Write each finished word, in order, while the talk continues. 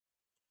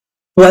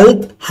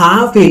12th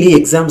half yearly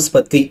exams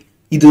பத்தி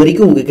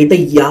இதுவரைக்கும் உங்ககிட்ட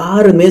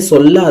யாருமே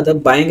சொல்லாத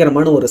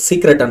பயங்கரமான ஒரு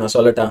சீக்ரெட்டை நான்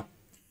சொல்லட்டா.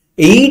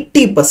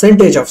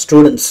 80% ஆஃப்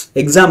ஸ்டூடெண்ட்ஸ்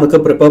எக்ஸாமுக்கு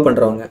ப்ரிப்பேர்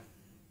பண்றவங்க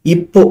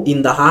இப்போ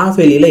இந்த ஹாஃப்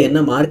இயர்லியில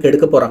என்ன மார்க்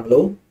எடுக்க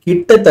போறாங்களோ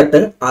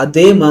கிட்டத்தட்ட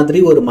அதே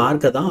மாதிரி ஒரு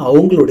மார்க்கை தான்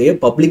அவங்களுடைய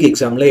பப்ளிக்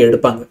எக்ஸாம்ல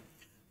எடுப்பாங்க.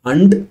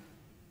 அண்ட்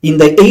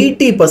இந்த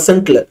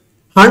 80%ல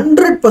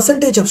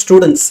 100% ஆஃப்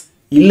ஸ்டூடெண்ட்ஸ்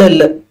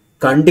இல்ல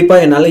கண்டிப்பா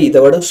என்னால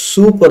இதை விட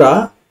சூப்பரா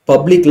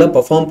பப்ளிக்ல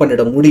பெர்ஃபார்ம்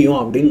பண்ணிட முடியும்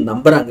அப்படின்னு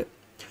நம்புறாங்க.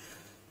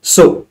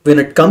 So when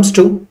it comes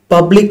to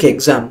public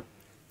exam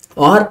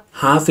or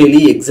half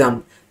yearly exam,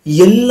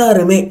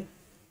 எல்லாருமே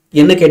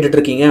என்ன கேட்டுட்டு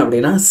இருக்கீங்க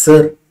அப்படின்னா,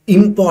 சார்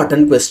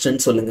important questions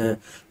சொல்லுங்க,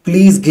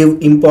 please give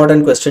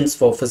important questions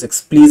for physics,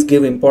 please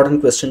give important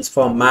questions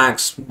for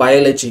maths,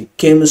 biology,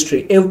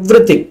 chemistry,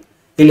 everything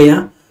இல்லையா?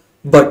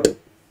 பட்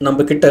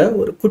நம்ம கிட்ட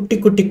ஒரு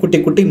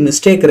குட்டி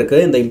மிஸ்டேக் இருக்கு.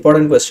 இந்த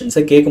இம்பார்ட்டன்ட்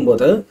கொஸ்டின்ஸை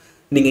கேட்கும்போது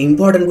நீங்க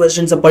இம்பார்ட்டன்ட்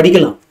கொஸ்டின்ஸை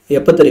படிக்கலாம்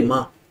எப்போ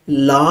தெரியுமா?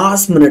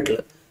 லாஸ்ட் மினிட்ல.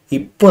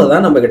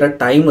 இப்போதான் நம்ம கிட்ட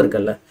டைம்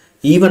இருக்குல்ல.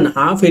 ஈவன்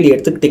ஹாஃப் இயர்லி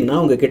எடுத்துக்கிட்டிங்கன்னா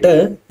உங்ககிட்ட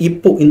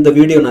இப்போ இந்த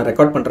வீடியோ நான்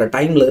ரெக்கார்ட் பண்ணுற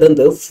டைம்ல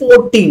இருந்து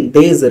 14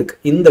 டேஸ் இருக்கு.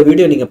 இந்த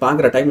வீடியோ நீங்கள்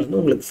பார்க்குற டைம்ல இருந்து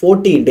உங்களுக்கு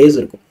 14 டேஸ்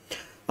இருக்கும்.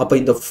 அப்போ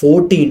இந்த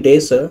 14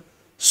 டேஸை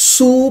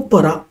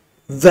சூப்பராக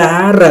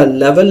வேற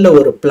லெவலில்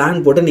ஒரு பிளான்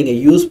போட்டு நீங்கள்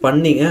யூஸ்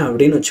பண்ணீங்க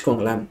அப்படின்னு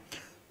வச்சுக்கோங்களேன்,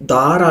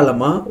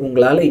 தாராளமாக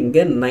உங்களால்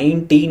இங்கே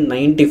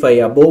 90-95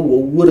 அபோவ்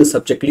ஒவ்வொரு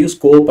சப்ஜெக்ட்லையும்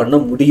ஸ்கோர் பண்ண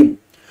முடியும்.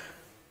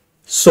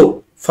 ஸோ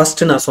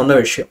ஃபஸ்ட்டு நான் சொன்ன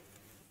விஷயம்,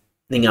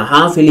 நீங்கள்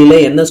ஹாஃப்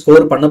இயர்லியில் என்ன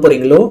ஸ்கோர் பண்ண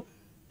போகிறீங்களோ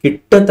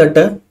கிட்டத்தட்ட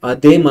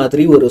அதே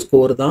மாதிரி ஒரு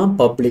ஸ்கோர் தான்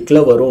பப்ளிக்கில்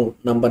வரும்.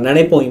 நம்ம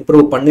நினைப்போம்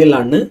இம்ப்ரூவ்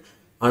பண்ணிடலான்னு,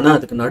 ஆனால்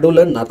அதுக்கு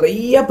நடுவில்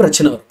நிறைய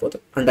பிரச்சனை வரப்போகுது.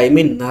 அண்ட் ஐ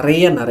மீன்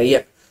நிறைய.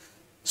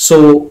 So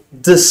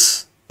this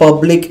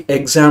public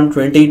exam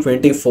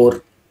 2024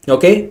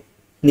 okay,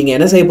 நீங்கள்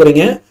என்ன செய்ய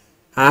போகிறீங்க?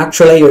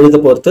 ஆக்சுவலாக எழுத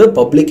போகிறது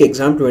பப்ளிக்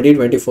எக்ஸாம்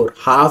 2024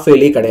 ஹாஃப்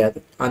இயர்லி கிடையாது.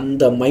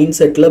 அந்த மைண்ட்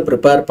செட்டில்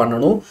ப்ரிப்பேர்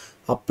பண்ணணும்.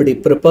 அப்படி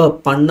ப்ரிப்பேர்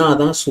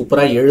பண்ணாதான்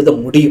சூப்பராக எழுத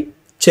முடியும்.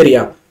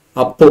 சரியா?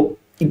 அப்போ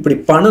இப்படி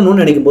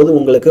பண்ணணும்னு நினைக்கும் போது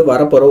உங்களுக்கு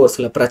வரப்போகிற ஒரு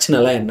சில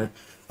பிரச்சனைலாம் என்ன?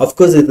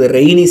 அஃப்கோர்ஸ் இது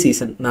ரெய்னி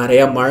சீசன்,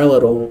 நிறையா மழை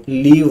வரும்,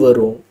 லீவ்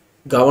வரும்,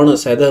 கவனம்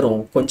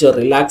செதறும், கொஞ்சம்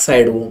ரிலாக்ஸ்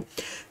ஆகிடுவோம்.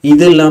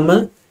 இது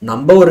இல்லாமல்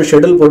நம்ம ஒரு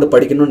ஷெடியூல் போட்டு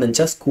படிக்கணும்னு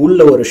நினச்சா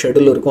ஸ்கூலில் ஒரு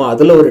ஷெடியூல் இருக்கும்,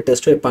 அதில் ஒரு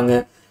டெஸ்ட் வைப்பாங்க.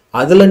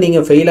 அதில்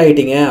நீங்கள் ஃபெயில்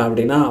ஆகிட்டீங்க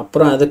அப்படின்னா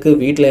அப்புறம் அதுக்கு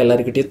வீட்டில்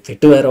எல்லாருக்கிட்டையும்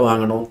திட்டு வேறு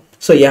வாங்கணும்.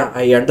 ஸோ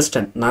ஐ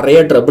அண்டர்ஸ்டாண்ட்,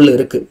 நிறைய ட்ரபிள்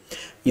இருக்குது.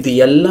 இது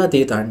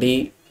எல்லாத்தையும் தாண்டி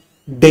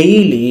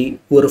டெய்லி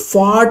ஒரு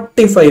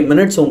 45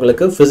 மினிட்ஸ்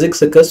உங்களுக்கு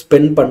ஃபிசிக்ஸுக்கு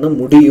ஸ்பெண்ட் பண்ண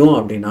முடியும்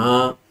அப்படின்னா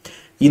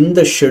இந்த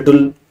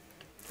ஷெடியூல்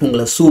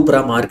உங்களை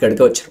சூப்பராக மார்க்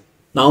எடுக்க வச்சிடும்.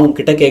 நான்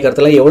உங்ககிட்ட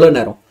கேட்குறதுல எவ்வளோ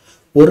நேரம்?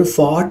 ஒரு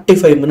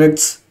 45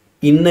 மினிட்ஸ்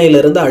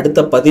இன்னையிலேருந்து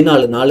அடுத்த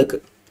 14 நாளுக்கு.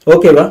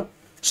 ஓகேவா?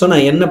 ஸோ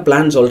நான் என்ன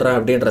பிளான் சொல்கிறேன்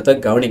அப்படின்றத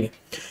கவனிங்க.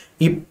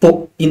 இப்போ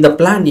இந்த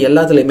பிளான்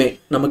எல்லாத்துலேயுமே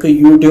நமக்கு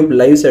யூடியூப்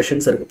லைவ்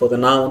செஷன்ஸ் இருக்க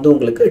போது நான்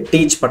உங்களுக்கு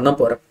டீச் பண்ண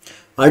போகிறேன்.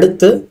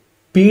 அடுத்து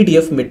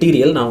பிடிஎஃப்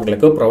மெட்டீரியல் நான்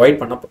உங்களுக்கு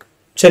ப்ரொவைட் பண்ண போகிறேன்.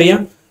 சரியா?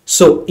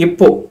 ஸோ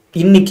இப்போ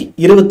இன்னைக்கு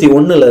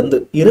 21லேருந்து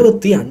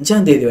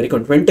 25ஆம் தேதி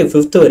வரைக்கும்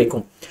 25th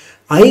வரைக்கும்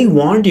I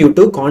want you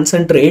to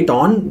concentrate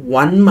on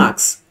 1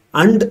 marks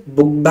and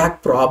book back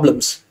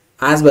problems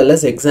as well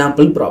as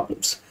example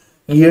problems.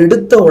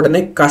 எடுத்த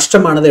உடனே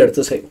கஷ்டமானதை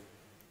எடுத்து செய்வோம்.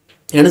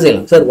 என்ன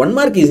செய்யலாம் சார்? 1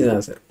 mark ஈஸி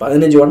தான் சார்,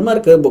 15 1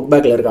 mark புக்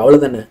பேக்கில் இருக்குது,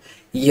 அவ்வளோதானே?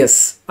 எஸ்,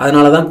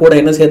 அதனால தான் கூட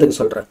என்ன சேர்த்துக்க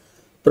சொல்கிறேன்,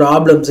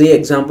 ப்ராப்ளம்ஸையும்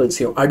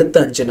எக்ஸாம்பிள்ஸையும்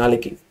அடுத்த 5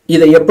 நாளைக்கு.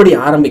 இதை எப்படி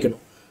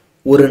ஆரம்பிக்கணும்?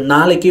 ஒரு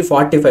நாளைக்கு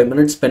 45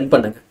 மினிட்ஸ் ஸ்பெண்ட்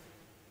பண்ணுங்க.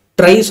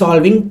 ட்ரை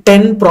சால்விங்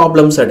 10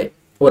 ப்ராப்ளம்ஸ் அ டே.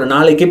 ஒரு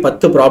நாளைக்கு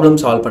 10 ப்ராப்ளம்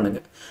சால்வ் பண்ணுங்க.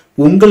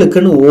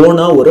 உங்களுக்குன்னு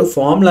ஓனாக ஒரு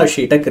ஃபார்முலா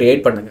ஷீட்டை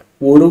கிரியேட் பண்ணுங்க.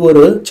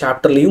 ஒரு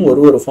சாப்டர்லையும்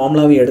ஒரு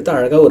ஃபார்முலாவையும் எடுத்து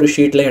அழகாக ஒரு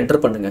ஷீட்டில்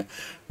என்டர் பண்ணுங்க.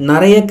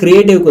 நிறைய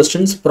creative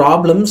questions,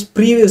 problems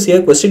previous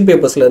year question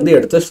பேப்பர்ஸ்லேருந்து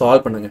எடுத்து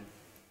சால்வ் பண்ணுங்க.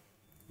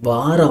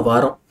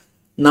 வாரம்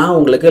நான்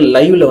உங்களுக்கு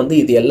லைவ்ல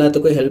இது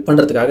எல்லாத்துக்கும் ஹெல்ப்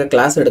பண்ணுறதுக்காக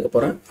கிளாஸ் எடுக்க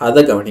போகிறேன்.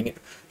 அதை கவனிங்க.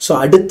 ஸோ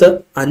அடுத்த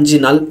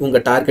 5 நாள்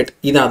உங்கள் டார்கெட்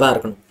இதாக தான்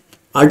இருக்கணும்.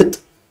 அடுத்து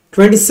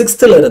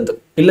 26th இருந்து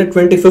இல்லை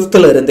 25th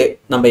இருந்தே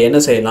நம்ம என்ன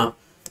செய்யலாம்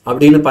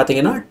அப்படின்னு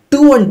பார்த்தீங்கன்னா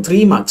 2 and 3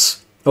 marks.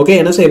 ஓகே,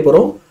 என்ன செய்ய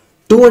போகிறோம்?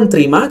 2 and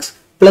 3 marks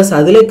ப்ளஸ்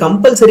அதில்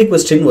கம்பல்சரி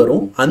கொஸ்டின்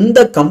வரும். அந்த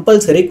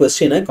கம்பல்சரி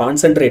கொஸ்டினை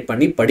கான்சென்ட்ரேட்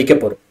பண்ணி படிக்க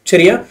போகிறோம்.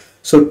 சரியா?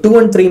 So 2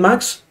 and 3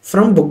 marks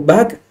from book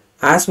back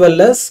as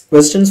well as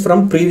questions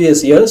from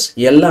previous years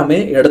எல்லாமே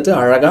எடுத்து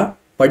அழகாக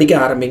படிக்க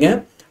ஆரம்பிங்க.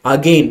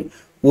 அகெயின்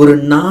ஒரு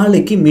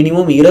நாளைக்கு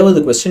மினிமம்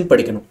 20 கொஸ்டின்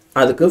படிக்கணும்.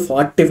 அதுக்கு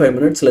 45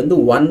 மினிட்ஸ்லேருந்து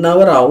 1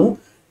 hour ஆகும்.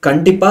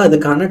 கண்டிப்பாக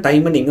அதுக்கான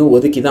டைமை நீங்கள்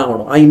ஒதுக்கி தான்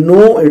ஆகணும். I know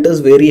it is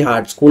very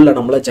hard. ஸ்கூலில்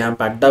நம்மளை ஜாம்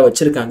பேக்டாக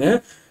வச்சுருக்காங்க.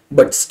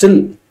 பட் ஸ்டில்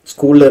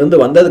ஸ்கூல்ல இருந்து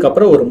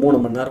வந்ததுக்கப்புறம் ஒரு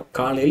 3 மணி நேரம்,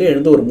 காலையில்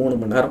எழுந்து ஒரு 3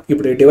 மணி நேரம்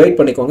இப்படி டிவைட்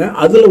பண்ணிக்கோங்க.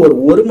 அதில் ஒரு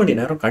 1 மணி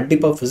நேரம்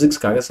கண்டிப்பாக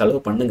ஃபிசிக்ஸ்க்காக செலவு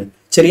பண்ணுங்க.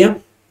 சரியா?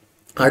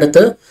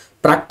 அடுத்து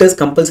practice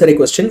compulsory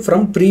question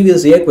from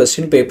previous year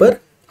question paper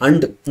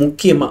and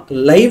முக்கியமாக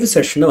லைவ்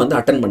செஷனை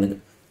அட்டன் பண்ணுங்க.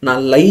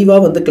 நான்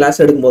லைவாக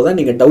கிளாஸ் எடுக்கும்போது தான்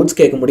நீங்கள் டவுட்ஸ்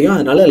கேட்க முடியும்.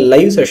 அதனால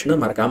லைவ் செஷனை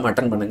மறக்காமல்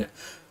அட்டன் பண்ணுங்க.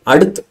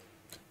 அடுத்து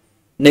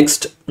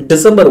நெக்ஸ்ட்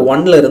டிசம்பர்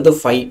 1லேருந்து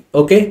 5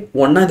 ஓகே,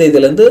 1ஆம்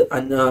தேதியிலேருந்து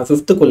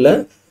 5th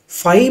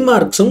 5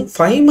 மார்க்ஸும்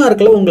 5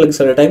 மார்க்கில் உங்களுக்கு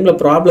சில டைமில்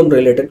problem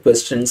related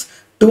questions,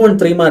 2 and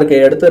 3 mark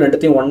எடுத்து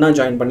ரெண்டுத்தையும் ஒண்ணா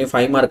ஜாயின் பண்ணி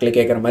 5 மார்க்ல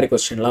கேட்குற மாதிரி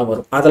கொஸ்டின்லாம்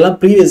வரும். அதெல்லாம்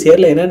ப்ரீவியஸ்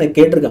இயர்ல என்னென்ன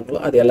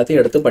கேட்டிருக்காங்களோ அது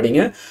எல்லாத்தையும் எடுத்து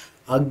படிங்க.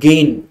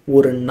 அகெயின்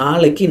ஒரு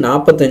நாளைக்கு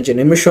 45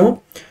 நிமிஷம்,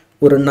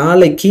 ஒரு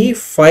நாளைக்கு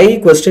 5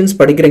 கொஸ்டின்ஸ்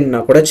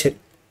படிக்கிறீங்கன்னா கூட சரி.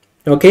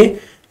 ஓகே,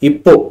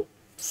 இப்போ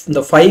இந்த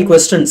 5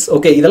 கொஸ்டின்ஸ்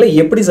ஓகே, இதெல்லாம்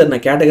எப்படி சார்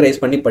நான்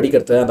கேட்டகரைஸ் பண்ணி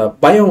படிக்கிறது, அந்த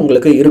பயம்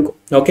உங்களுக்கு இருக்கும்.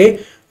 ஓகே,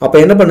 அப்போ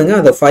என்ன பண்ணுங்க,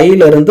 அந்த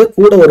 5ல இருந்து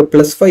கூட ஒரு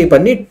 +5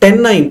 பண்ணி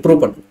 10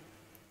 இம்ப்ரூவ் பண்ணுங்க.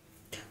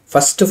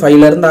 ஃபர்ஸ்ட்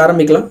 5ல இருந்து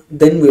ஆரம்பிக்கலாம்,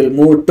 தென் வில்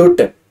மூவ் டு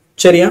 10.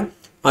 சரியா?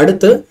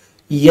 அடுத்து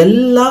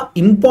எல்லா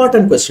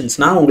இம்பார்ட்டன்ட் கொஸ்டின்ஸ்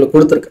நான் உங்களுக்கு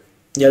கொடுத்துருக்கேன்.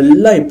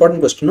 எல்லா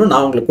இம்பார்ட்டன்ட் கொஸ்டினும்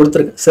நான் உங்களுக்கு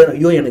கொடுத்துருக்கேன். சார்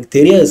ஐயோ எனக்கு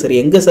தெரியாது சார்,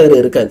 எங்கே சார்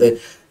இருக்காது,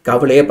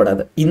 கவலையே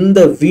படாது. இந்த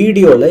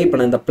வீடியோவில் இப்போ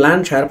நான் இந்த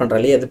பிளான் ஷேர்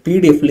பண்ணுறேன் இல்லையா, அது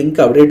பிடிஎஃப்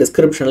லிங்க் அப்படியே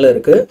டிஸ்கிரிப்ஷனில்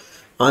இருக்குது.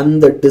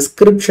 அந்த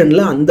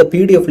டிஸ்கிரிப்ஷனில் அந்த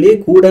பிடிஎஃப்லேயே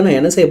கூட நான்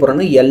என்ன செய்ய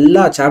போகிறேன்னா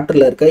எல்லா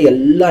சாப்டரில் இருக்க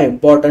எல்லா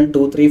இம்பார்ட்டன்ட்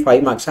 2, 3,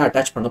 5 மார்க்ஸை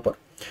அட்டாச் பண்ண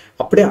போகிறேன்.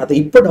 அப்படியே அதை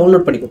இப்போ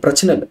டவுன்லோட் பண்ணிக்கோ,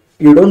 பிரச்சனை இல்லை.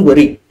 யூ டோன்ட்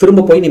வரி,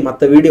 திரும்ப போய் நீ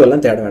மற்ற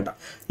வீடியோலாம் தேட வேண்டாம்.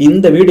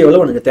 இந்த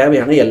வீடியோவில் உனக்கு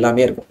தேவையான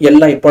எல்லாமே இருக்கும்,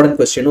 எல்லா இம்பார்ட்டன்ட்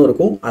கொஸ்டினும்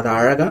இருக்கும். அதை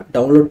அழகாக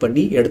டவுன்லோட்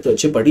பண்ணி எடுத்து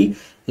வச்சு படி.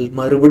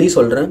 மறுபடியும்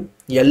சொல்கிறேன்,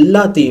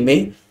 எல்லாத்தையுமே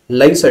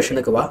லைவ்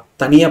செஷனுக்கு வா,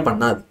 தனியாக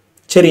பண்ணாது.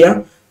 சரியா?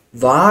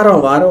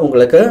 வாரம் வாரம்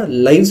உங்களுக்கு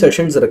லைவ்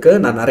செஷன்ஸ்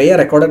இருக்குது. நான் நிறைய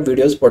ரெக்கார்டட்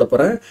வீடியோஸ் போட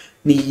போகிறேன்.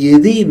 நீ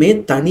எதையுமே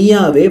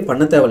தனியாகவே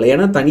பண்ண தேவையில்லை.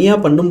 ஏன்னா தனியாக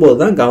பண்ணும்போது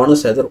தான்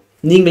கவனம் செதறும்.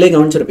 நீங்களே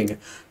கவனிச்சிருப்பீங்க,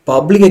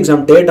 பப்ளிக்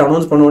எக்ஸாம் டேட்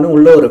அனௌன்ஸ் பண்ண உடனே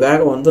உள்ள ஒரு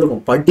வேகம்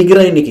வந்திருக்கும்,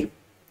 படிக்கிறேன் இன்னைக்கு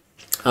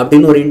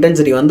அப்படின்னு ஒரு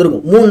இன்டென்சிட்டி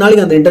வந்திருக்கும். 3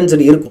 நாளைக்கு அந்த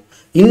இன்டென்சிட்டி இருக்கும்.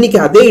 இன்னைக்கு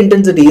அதே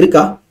இன்டென்சிட்டி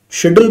இருக்கா?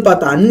 ஷெட்யூல்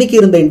பார்த்து அன்னைக்கு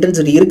இருந்த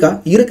இன்டென்சிட்டி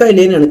இருக்கா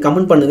இல்லைன்னு எனக்கு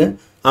கமெண்ட் பண்ணுங்க.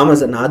 ஆமாம்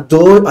சார்,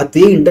 நான்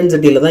அதே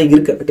இன்டென்சிட்டியில் தான்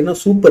இருக்கு அப்படின்னா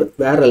சூப்பர்,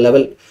 வேற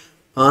லெவல்.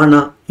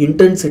 ஆனால்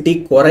இன்டென்சிட்டி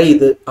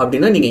குறையுது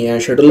அப்படின்னா நீங்கள்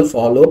என் ஷெட்யூலை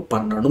ஃபாலோ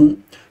பண்ணணும்.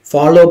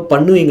 ஃபாலோ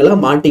பண்ணுவீங்களா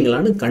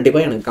மாட்டீங்களான்னு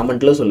கண்டிப்பாக எனக்கு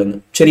கமெண்ட்டில்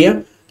சொல்லுங்கள். சரியா?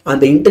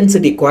 அந்த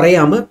இன்டென்சிட்டி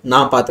குறையாமல்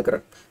நான்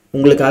பார்த்துக்கிறேன்.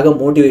 உங்களுக்காக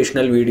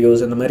மோட்டிவேஷனல்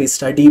வீடியோஸ், இந்த மாதிரி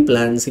study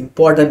plans,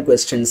 important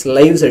questions,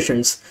 live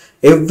sessions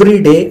every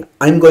day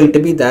I'm going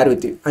to be there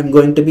with you. I'm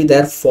going to be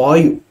there for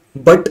you.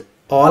 But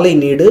all I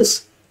need is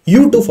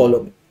you to follow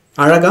me.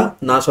 அழகாக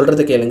நான்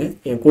சொல்கிறத கேளுங்க,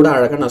 என் கூட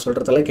அழகாக நான்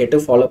சொல்கிறதெல்லாம் கேட்டு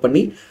follow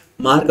பண்ணி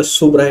மார்க்கை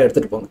சூப்பராக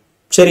எடுத்துகிட்டு போங்க.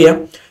 சரியா?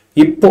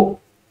 இப்போ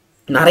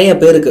நிறைய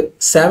பேருக்கு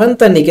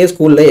 7th அன்னைக்கே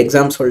ஸ்கூலில்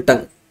எக்ஸாம்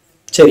சொல்லிட்டாங்க.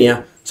 சரியா?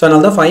 ஸோ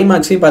அதனால தான் 5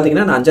 மார்க்ஸையும்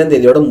பார்த்தீங்கன்னா நான் 5ஆம்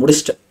தேதியோட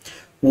முடிச்சிட்டேன்.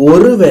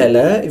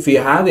 ஒருவேளை if you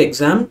have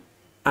exam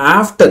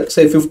after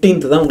சரி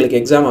 15th தான் உங்களுக்கு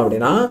எக்ஸாம்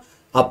அப்படின்னா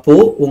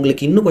அப்போது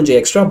உங்களுக்கு இன்னும் கொஞ்சம்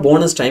எக்ஸ்ட்ரா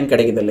போனஸ் டைம்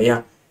கிடைக்குது இல்லையா?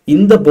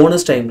 இந்த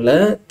போனஸ் டைமில்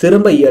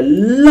திரும்ப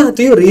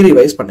எல்லாத்தையும்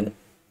ரீரிவைஸ் பண்ணுங்கள்.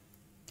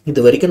 இது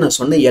வரைக்கும் நான்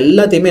சொன்ன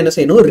எல்லாத்தையுமே என்ன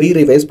செய்யணும்?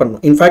 ரீரிவைஸ்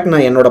பண்ணணும். இன்ஃபேக்ட்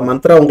நான் என்னோட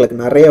மந்த்ரா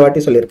உங்களுக்கு நிறைய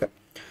வாட்டி சொல்லியிருக்கேன்.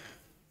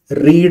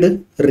 Read,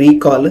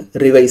 recall,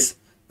 revise.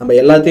 நம்ம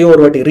எல்லாத்தையும்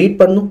ஒரு வாட்டி ரீட்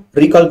பண்ணணும்,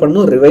 ரீகால்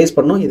பண்ணணும், ரிவைஸ்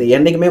பண்ணணும். இதை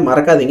என்றைக்குமே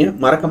மறக்காதீங்க.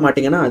 மறக்க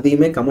மாட்டீங்கன்னா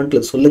அதையுமே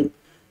கமெண்ட்டில் சொல்லுங்கள்.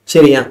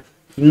 சரியா?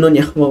 இன்னும்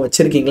ஞாபகம்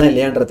வச்சுருக்கீங்களா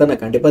இல்லையான்றதை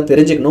நான் கண்டிப்பாக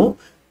தெரிஞ்சுக்கணும்.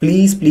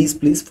 Please please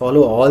please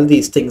follow all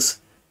these things.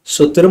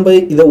 So திரும்ப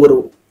இதை ஒரு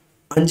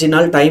 5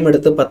 நாள் டைம்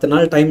எடுத்து 10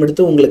 நாள் டைம்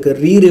எடுத்து உங்களுக்கு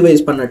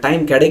ரீரிவைஸ் பண்ண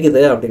டைம்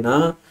கிடைக்குது அப்படின்னா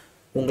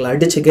உங்களை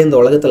அடிச்சுக்க இந்த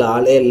உலகத்தில்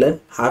ஆளே இல்லை.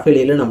 ஹாஃப்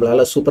இயர்லியில்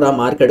நம்மளால் சூப்பராக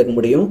மார்க் எடுக்க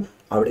முடியும்.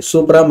 அப்படி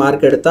சூப்பராக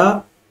மார்க் எடுத்தால்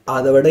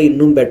அதை விட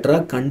இன்னும்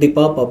பெட்டராக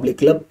கண்டிப்பாக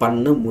பப்ளிக்கில்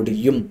பண்ண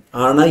முடியும்.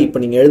 ஆனால் இப்போ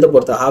நீங்கள் எழுத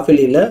போகிறது ஹாஃப்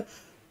இயர்லியில்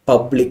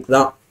பப்ளிக்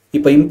தான்.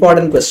 இப்போ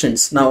இம்பார்ட்டன்ட்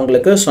கொஸ்டின்ஸ் நான்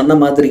உங்களுக்கு சொன்ன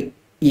மாதிரி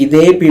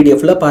இதே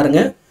பிடிஎஃப்ல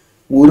பாருங்கள்.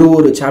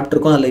 ஒரு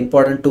சாப்டருக்கும் அதில்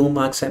இம்பார்ட்டன்ட் 2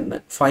 மார்க்ஸ் என்ன,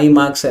 5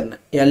 மார்க்ஸ் என்ன,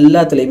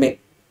 எல்லாத்துலேயுமே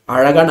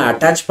அழகாக நான்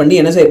அட்டாச் பண்ணி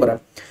என்ன செய்ய போகிறேன்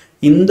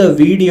இந்த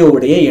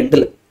வீடியோவுடைய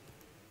எண்டில்.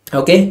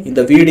 ஓகே,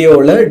 இந்த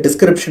வீடியோவில்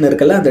டிஸ்கிரிப்ஷன்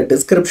இருக்குல்ல, அந்த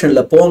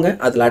டிஸ்கிரிப்ஷனில் போங்க,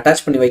 அதில்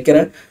அட்டாச் பண்ணி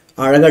வைக்கிறேன்.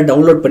 அழகாக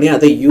டவுன்லோட் பண்ணி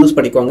அதை யூஸ்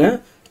பண்ணிக்கோங்க.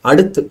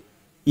 அடுத்து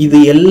இது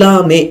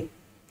எல்லாமே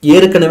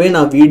ஏற்கனவே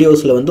நான்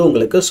வீடியோஸில்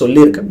உங்களுக்கு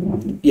சொல்லியிருக்கேன்.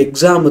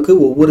 எக்ஸாமுக்கு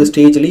ஒவ்வொரு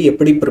ஸ்டேஜ்லையும்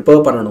எப்படி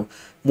ப்ரிப்பேர் பண்ணணும்.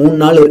 3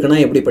 நாள் இருக்குன்னா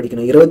எப்படி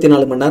படிக்கணும்,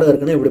 24 மணி நேரம்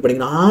இருக்குன்னா எப்படி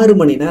படிக்கணும், 6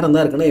 மணி நேரம்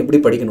தான் இருக்குன்னா எப்படி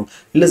படிக்கணும்.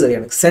 இல்லை சார்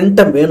எனக்கு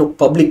சென்டம் வேணும்,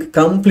 பப்ளிக்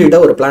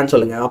கம்ப்ளீட்டாக ஒரு பிளான்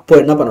சொல்லுங்கள், அப்போ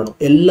என்ன பண்ணணும்,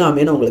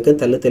 எல்லாமே நான்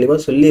உங்களுக்கு தெளிவாக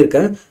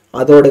சொல்லியிருக்கேன்.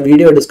 அதோட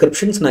வீடியோ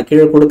டிஸ்கிரிப்ஷன்ஸ் நான்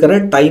கீழே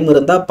கொடுக்குறேன். டைம்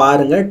இருந்தால்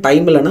பாருங்கள்,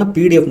 டைம் இல்லைனா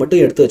பிடிஎஃப்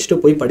மட்டும் எடுத்து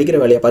வச்சுட்டு போய் படிக்கிற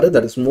வேலையை பாரு.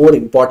 That is more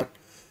important.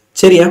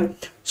 சரியா?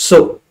 So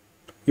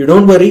you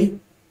don't worry,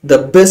 the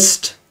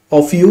best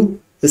of you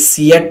is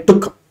yet to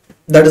come.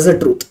 That is the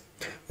truth.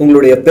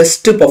 உங்களுடைய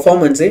பெஸ்ட்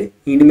பர்ஃபார்மன்ஸே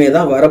இனிமே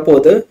தான்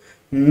வரப்போகுது.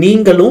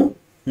 நீங்களும்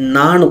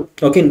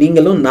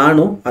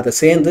நானும் அதை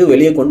சேர்ந்து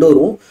வெளியே கொண்டு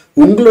வருவோம்.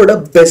 உங்களோட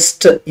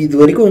பெஸ்ட் இது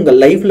வரைக்கும் உங்கள்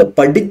லைஃப்பில்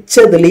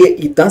படித்ததுலேயே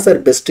இதுதான் சார்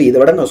பெஸ்ட்டு, இதை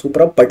விட நான்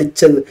சூப்பராக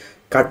படித்தது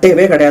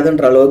கட்டவே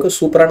கிடையாதுன்ற அளவுக்கு,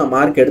 சூப்பரான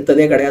மார்க்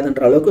எடுத்ததே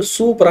கிடையாதுன்ற அளவுக்கு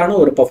சூப்பரான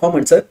ஒரு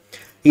பர்ஃபார்மன்ஸை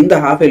இந்த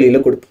ஹாஃப்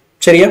இயர்லியில் கொடுப்போம்.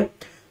 சரியா?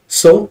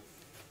 ஸோ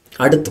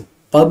அடுத்து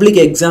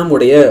பப்ளிக் எக்ஸாம்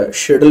உடைய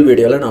ஷெட்யூல்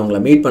வீடியோவில் நான்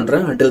உங்களை மீட்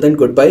பண்ணுறேன். until then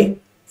goodbye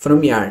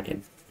from Yarn.